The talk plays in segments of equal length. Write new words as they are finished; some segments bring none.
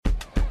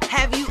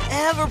Have you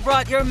ever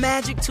brought your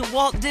magic to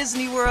Walt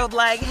Disney World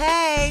like,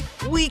 hey,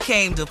 we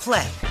came to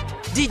play?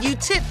 Did you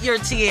tip your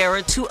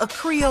tiara to a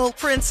Creole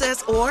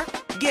princess or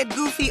get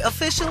goofy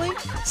officially?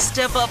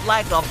 Step up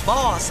like a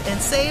boss and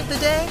save the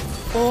day?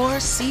 Or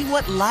see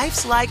what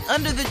life's like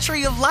under the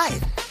tree of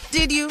life?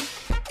 Did you?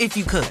 If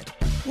you could.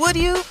 Would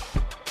you?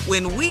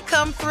 When we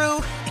come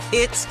through,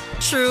 it's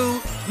true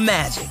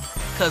magic.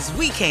 'Cause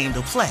we came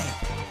to play.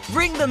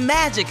 Bring the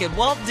magic at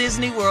Walt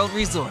Disney World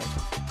Resort.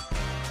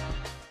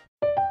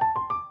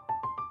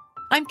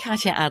 I'm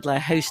Katya Adler,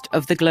 host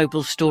of The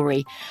Global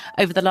Story.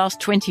 Over the last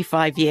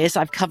 25 years,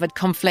 I've covered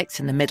conflicts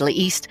in the Middle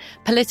East,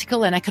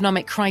 political and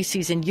economic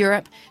crises in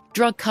Europe,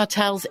 drug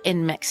cartels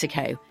in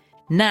Mexico.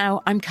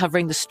 Now I'm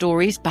covering the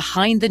stories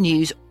behind the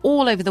news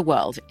all over the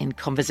world in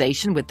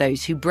conversation with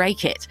those who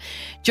break it.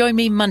 Join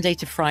me Monday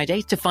to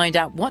Friday to find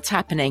out what's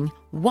happening,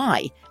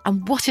 why,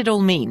 and what it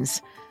all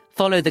means.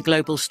 Follow The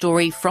Global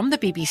Story from the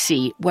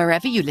BBC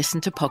wherever you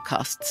listen to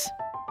podcasts.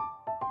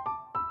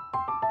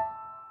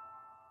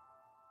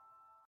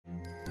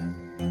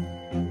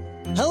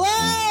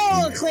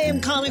 Hello,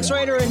 acclaimed comics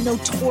writer and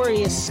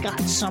notorious Scott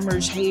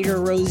Summers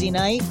hater, Rosie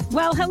Knight.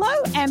 Well, hello,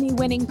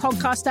 Emmy-winning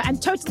podcaster and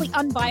totally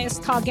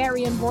unbiased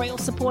Targaryen royal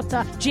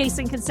supporter,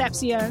 Jason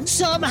Concepcion.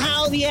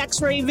 Somehow the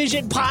X-Ray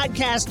Vision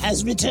podcast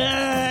has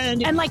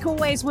returned. And like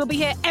always, we'll be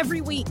here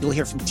every week. You'll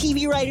hear from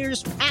TV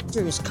writers,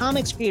 actors,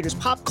 comics creators,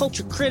 pop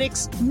culture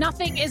critics.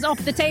 Nothing is off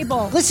the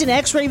table. Listen to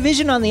X-Ray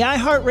Vision on the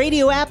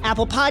iHeartRadio app,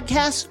 Apple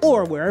Podcasts,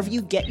 or wherever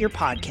you get your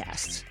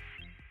podcasts.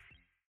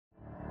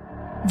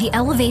 The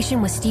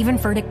Elevation with Stephen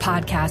Furtick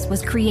podcast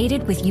was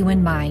created with you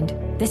in mind.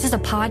 This is a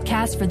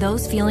podcast for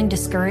those feeling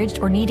discouraged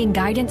or needing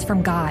guidance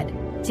from God.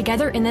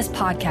 Together in this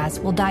podcast,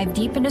 we'll dive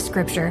deep into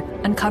Scripture,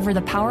 uncover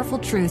the powerful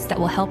truths that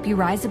will help you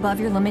rise above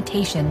your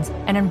limitations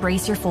and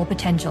embrace your full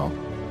potential.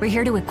 We're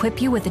here to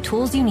equip you with the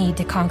tools you need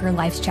to conquer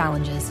life's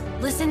challenges.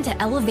 Listen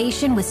to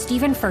Elevation with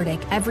Stephen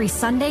Furtick every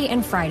Sunday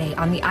and Friday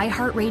on the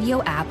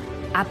iHeartRadio app,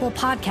 Apple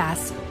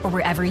Podcasts, or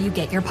wherever you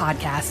get your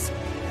podcasts.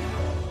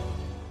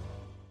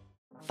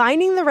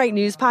 Finding the right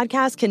news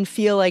podcast can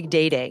feel like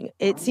dating.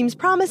 It seems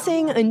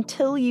promising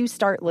until you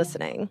start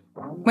listening.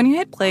 When you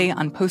hit play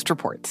on Post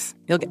Reports,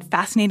 you'll get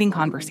fascinating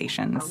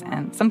conversations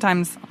and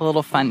sometimes a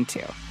little fun,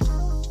 too.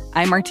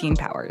 I'm Martine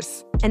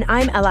Powers. And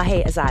I'm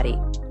Elahe Azadi.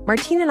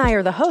 Martine and I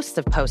are the hosts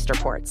of Post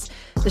Reports.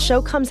 The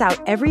show comes out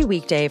every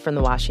weekday from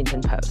the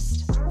Washington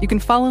Post. You can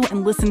follow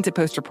and listen to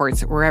Post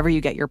Reports wherever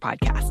you get your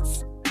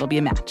podcasts. It'll be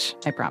a match,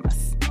 I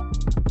promise.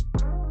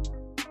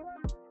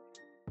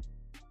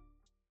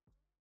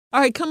 All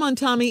right, come on,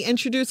 Tommy.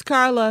 Introduce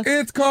Carla.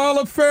 It's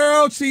Carla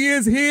Farrell. She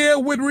is here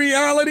with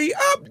Reality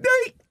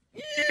Update.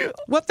 Yeah.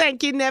 Well,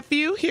 thank you,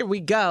 nephew. Here we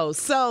go.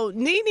 So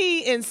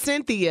Nene and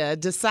Cynthia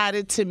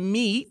decided to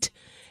meet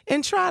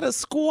and try to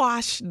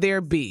squash their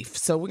beef.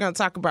 So we're going to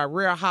talk about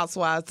Real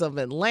Housewives of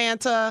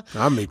Atlanta.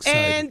 I'm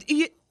excited.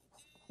 And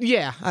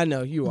yeah, I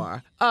know you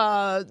are.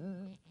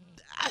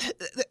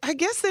 I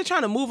guess they're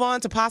trying to move on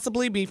to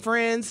possibly be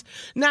friends.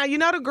 Now,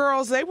 the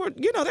girls, they were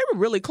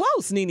really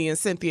close, Nene and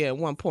Cynthia, at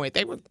one point.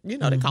 They were,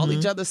 they called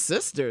each other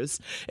sisters.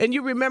 And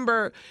you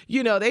remember,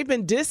 they've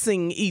been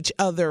dissing each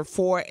other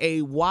for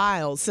a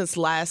while, since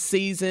last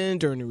season,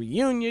 during the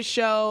reunion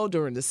show,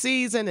 during the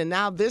season, and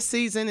now this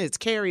season it's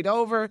carried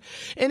over.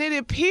 And it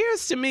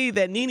appears to me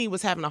that Nene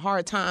was having a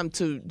hard time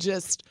to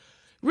just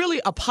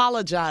really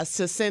apologize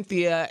to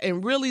Cynthia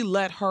and really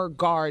let her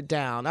guard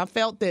down. I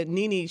felt that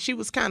Nene, she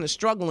was kind of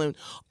struggling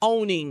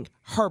owning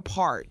her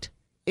part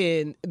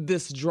in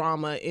this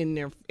drama in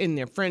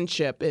their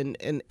friendship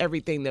and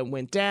everything that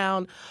went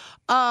down.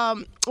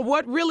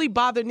 What really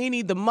bothered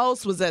Nene the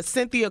most was that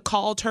Cynthia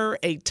called her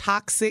a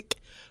toxic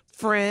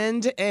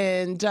friend,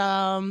 and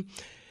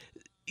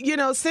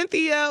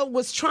Cynthia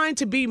was trying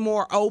to be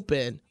more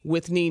open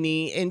with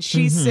Nene, and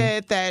she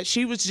said that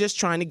she was just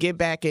trying to get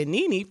back at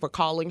Nene for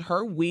calling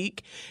her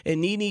weak.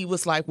 And Nene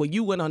was like, well,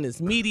 you went on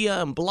this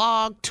media and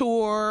blog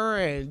tour,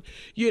 and,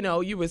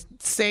 you were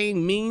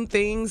saying mean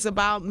things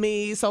about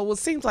me. So it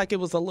seems like it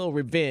was a little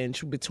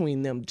revenge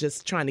between them,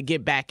 just trying to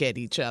get back at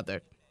each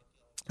other.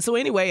 So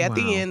anyway, at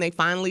the end, they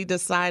finally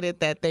decided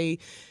that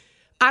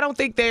I don't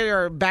think they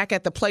are back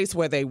at the place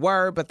where they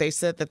were, but they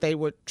said that they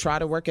would try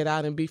to work it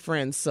out and be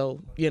friends. So,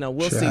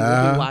 we'll see.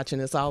 We'll be watching.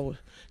 It's always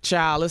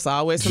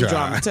some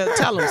drama.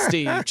 Tell them,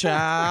 Steve,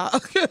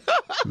 child.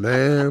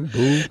 Man,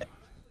 boo.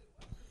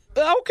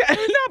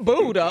 Okay, not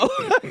boo, though.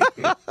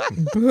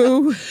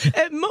 Boo.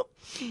 And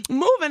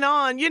moving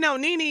on,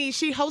 Nene,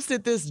 she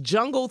hosted this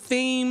jungle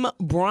theme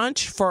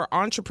brunch for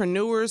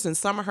entrepreneurs and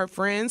some of her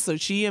friends. So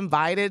she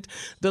invited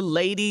the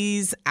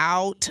ladies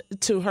out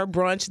to her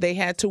brunch. They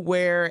had to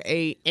wear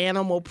a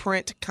animal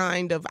print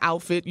kind of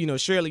outfit.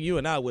 Shirley, you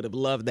and I would have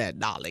loved that,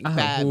 darling.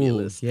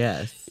 Fabulous.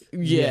 Yes.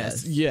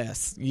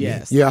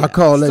 Yeah, I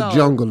call that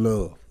jungle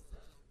love.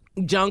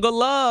 Jungle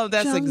love.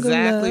 That's Jungle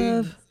exactly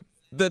love.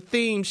 The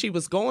theme she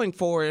was going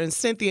for. And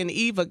Cynthia and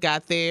Eva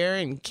got there,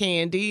 and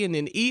Candy, and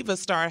then Eva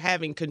started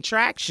having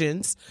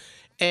contractions.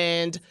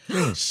 And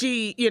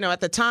she, at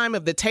the time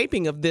of the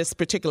taping of this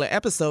particular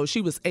episode,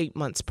 she was 8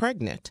 months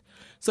pregnant.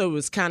 So it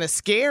was kind of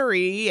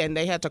scary, and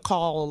they had to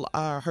call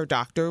her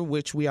doctor,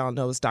 which we all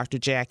know is Dr.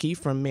 Jackie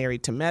from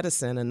Married to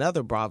Medicine,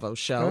 another Bravo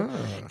show.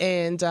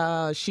 And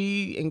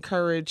she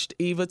encouraged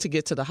Eva to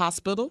get to the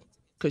hospital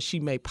because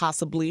she may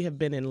possibly have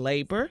been in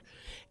labor.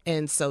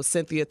 And so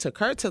Cynthia took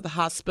her to the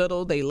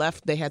hospital. They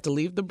left. They had to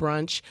leave the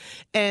brunch.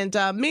 And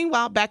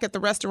meanwhile, back at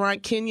the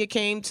restaurant, Kenya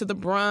came to the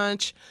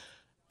brunch.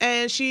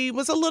 And she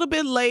was a little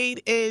bit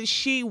late, and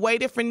she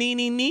waited for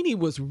Nene. Nene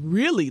was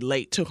really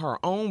late to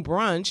her own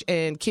brunch,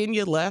 and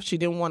Kenya left. She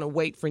didn't want to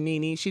wait for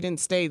Nene. She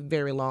didn't stay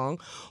very long.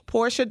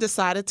 Portia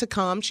decided to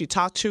come. She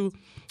talked to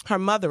her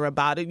mother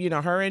about it.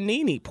 Her and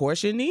Nene,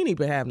 Portia and Nene,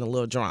 been having a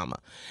little drama.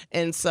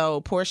 And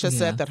so Portia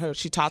said that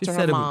she talked to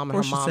her mom,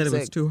 and her mom said it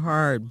was too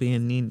hard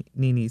being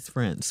Nene's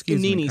friend. Excuse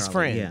me, Nene's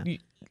friend. Yeah.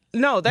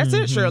 No, that's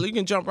it, Shirley. You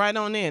can jump right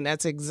on in.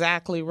 That's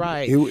exactly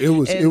right. It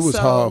was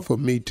hard for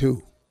me,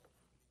 too.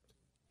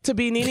 To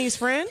be Nene's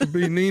friend? To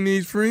be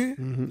Nene's friend?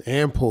 Mm-hmm.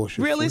 And Portia's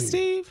Really, friend.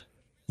 Steve?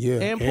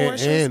 Yeah. And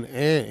Portia's?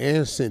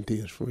 And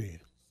Cynthia's friend.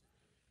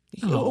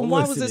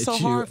 Why was it so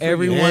hard for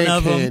Every you? one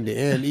of them. Candy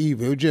and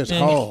Eva. It was just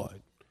hard.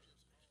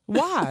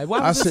 Why? Why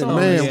I was it said, so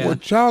man, hard?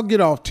 would y'all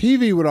get off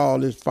TV with all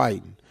this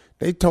fighting?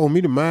 They told me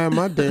to mind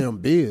my damn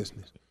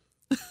business.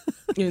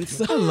 And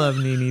so, I love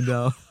Nene,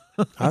 though.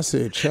 I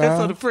said, and so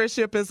child, the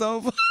friendship is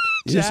over?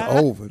 it's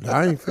Child? over.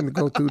 I ain't finna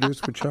go through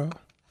this with y'all.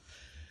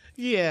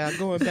 Yeah,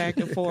 going back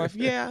and forth.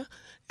 Yeah.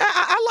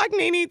 I like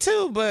Nene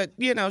too, but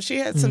she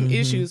had some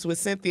issues with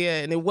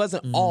Cynthia, and it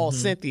wasn't all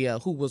Cynthia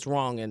who was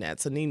wrong in that.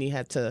 So Nene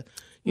had to,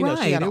 she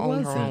had to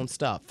own her own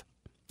stuff.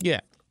 Yeah,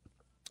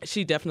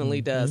 she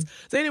definitely does.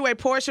 So anyway,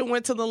 Portia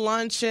went to the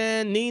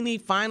luncheon. Nene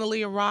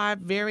finally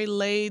arrived very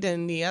late,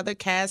 and the other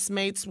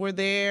castmates were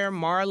there.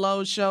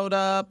 Marlo showed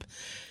up.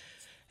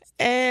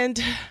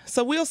 And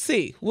so we'll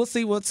see. We'll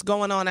see what's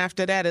going on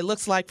after that. It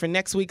looks like for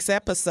next week's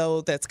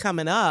episode that's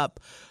coming up,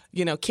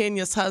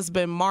 Kenya's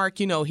husband, Mark,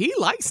 he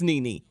likes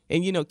Nene.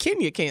 And,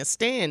 Kenya can't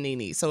stand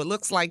Nene. So it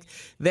looks like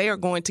they are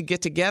going to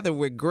get together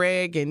with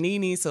Greg and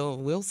Nene. So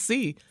we'll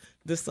see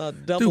this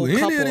double Do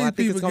couple. any of these I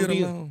think it's people going to get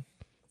be. along?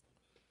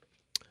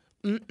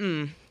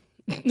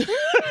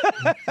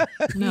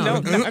 No,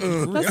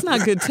 that's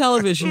not good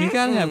television. You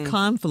got to have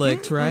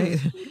conflict, right?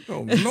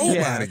 Nobody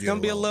Yeah, it's going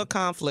to be a little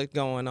conflict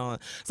going on.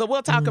 So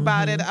we'll talk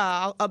about it.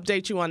 I'll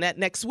update you on that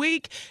next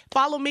week.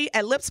 Follow me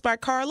at Lips by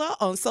Carla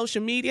on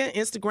social media,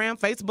 Instagram,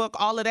 Facebook,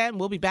 all of that. And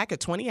we'll be back at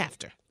 20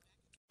 after.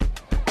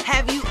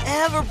 Have you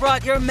ever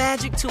brought your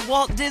magic to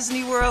Walt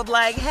Disney World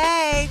like,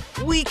 hey,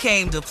 we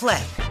came to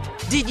play?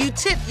 Did you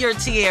tip your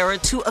tiara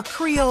to a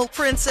Creole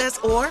princess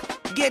or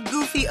get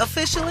goofy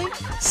officially?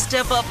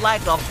 Step up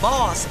like a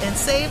boss and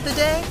save the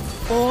day?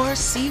 Or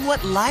see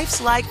what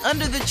life's like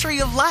under the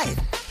tree of life?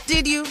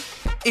 Did you?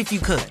 If you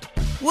could.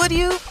 Would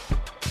you?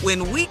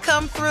 When we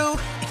come through,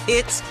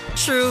 it's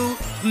true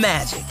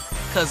magic.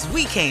 'Cause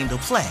we came to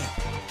play.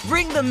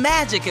 Bring the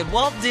magic at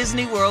Walt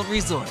Disney World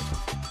Resort.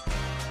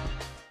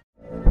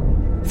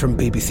 From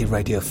BBC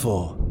Radio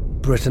 4,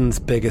 Britain's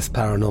biggest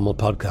paranormal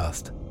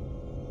podcast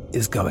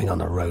is going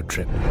on a road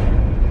trip.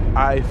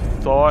 I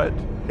thought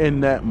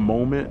in that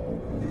moment,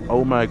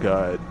 oh my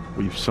God,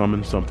 we've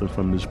summoned something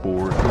from this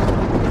board.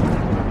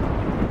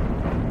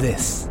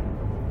 This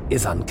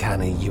is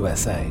Uncanny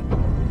USA.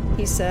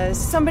 He says,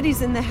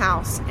 somebody's in the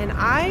house, and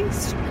I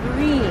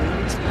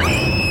screamed.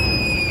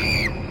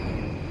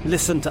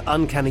 Listen to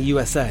Uncanny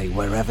USA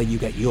wherever you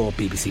get your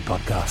BBC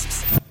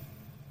podcasts,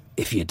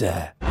 if you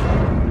dare.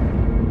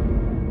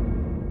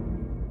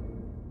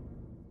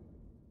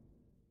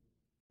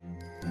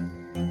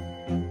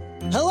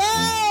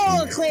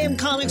 Hello, acclaimed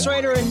comics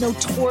writer and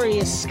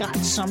notorious Scott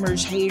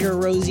Summers hater,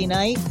 Rosie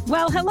Knight.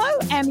 Well, hello,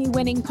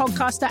 Emmy-winning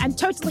podcaster and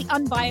totally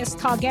unbiased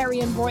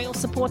Targaryen royal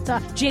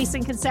supporter,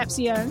 Jason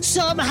Concepcion.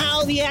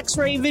 Somehow the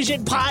X-Ray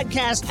Vision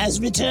podcast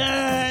has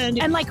returned.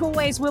 And like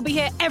always, we'll be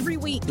here every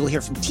week. You'll hear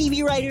from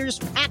TV writers,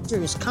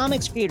 actors,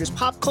 comics creators,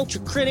 pop culture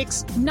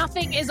critics.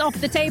 Nothing is off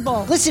the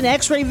table. Listen to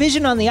X-Ray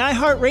Vision on the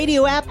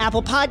iHeartRadio app,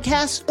 Apple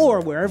Podcasts,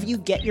 or wherever you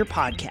get your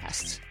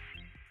podcasts.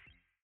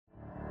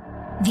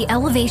 The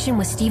Elevation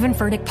with Stephen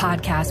Furtick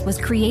podcast was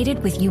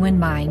created with you in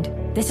mind.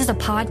 This is a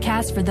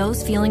podcast for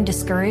those feeling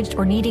discouraged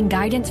or needing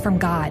guidance from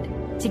God.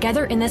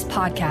 Together in this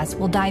podcast,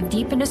 we'll dive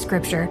deep into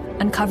Scripture,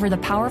 uncover the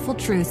powerful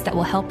truths that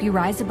will help you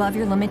rise above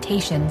your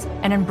limitations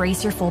and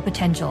embrace your full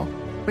potential.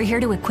 We're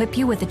here to equip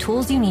you with the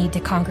tools you need to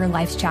conquer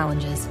life's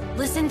challenges.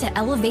 Listen to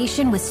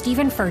Elevation with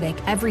Stephen Furtick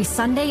every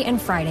Sunday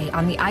and Friday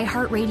on the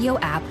iHeartRadio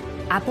app,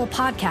 Apple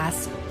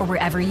Podcasts, or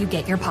wherever you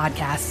get your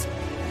podcasts.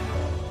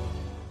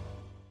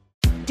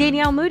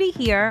 Danielle Moody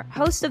here,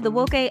 host of the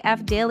Woke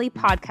AF Daily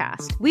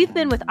podcast. We've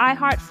been with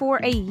iHeart for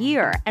a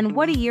year, and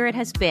what a year it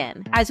has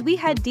been. As we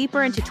head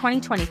deeper into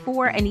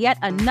 2024 and yet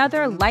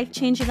another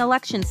life-changing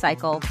election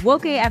cycle,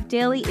 Woke AF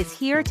Daily is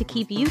here to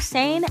keep you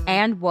sane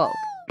and woke.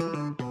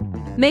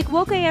 Make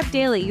Woke AF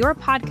Daily your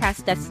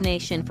podcast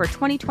destination for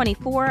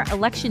 2024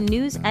 election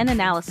news and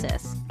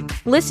analysis.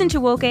 Listen to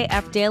Woke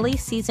AF Daily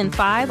Season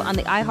 5 on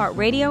the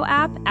iHeartRadio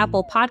app,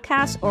 Apple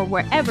Podcasts, or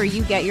wherever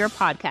you get your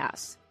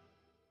podcasts.